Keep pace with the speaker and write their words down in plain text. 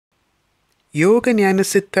Yoga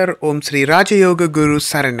Jnanasittar Om Sri Raja Yoga Guru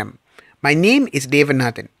Saranam. My name is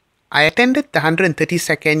Devanthan. I attended the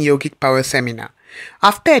 132nd Yogic Power Seminar.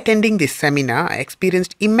 After attending this seminar, I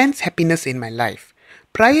experienced immense happiness in my life.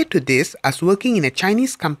 Prior to this, I was working in a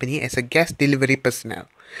Chinese company as a guest delivery personnel.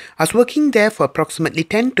 I was working there for approximately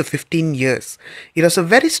 10 to 15 years. It was a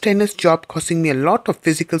very strenuous job causing me a lot of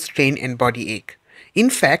physical strain and body ache. In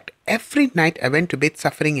fact, every night I went to bed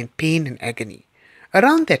suffering in pain and agony.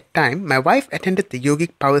 Around that time, my wife attended the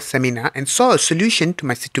Yogic Power Seminar and saw a solution to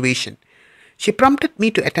my situation. She prompted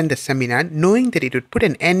me to attend the seminar knowing that it would put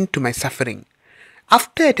an end to my suffering.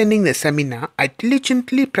 After attending the seminar, I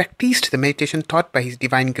diligently practiced the meditation taught by His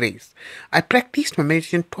Divine Grace. I practiced my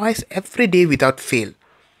meditation twice every day without fail.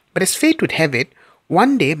 But as fate would have it,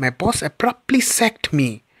 one day my boss abruptly sacked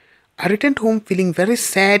me. I returned home feeling very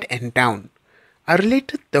sad and down. I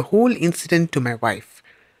related the whole incident to my wife.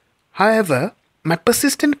 However, my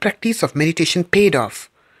persistent practice of meditation paid off.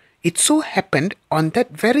 It so happened on that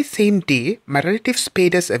very same day, my relatives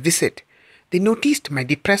paid us a visit. They noticed my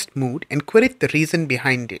depressed mood and queried the reason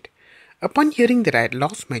behind it. Upon hearing that I had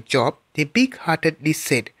lost my job, they big-heartedly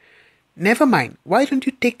said, "Never mind, why don't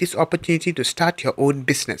you take this opportunity to start your own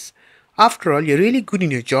business? After all, you're really good in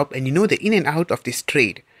your job and you know the in and out of this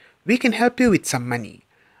trade. We can help you with some money."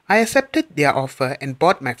 I accepted their offer and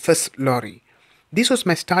bought my first lorry. This was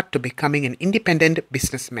my start to becoming an independent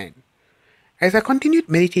businessman. As I continued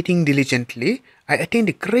meditating diligently, I attained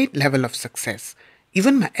a great level of success.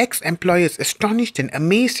 Even my ex-employers astonished and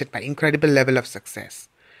amazed at my incredible level of success.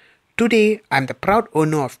 Today, I am the proud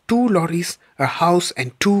owner of 2 lorries, a house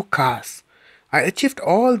and 2 cars. I achieved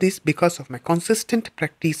all this because of my consistent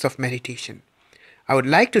practice of meditation. I would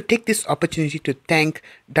like to take this opportunity to thank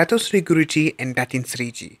Dato Sri Guruji and Datin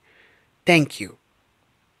Sriji. Thank you.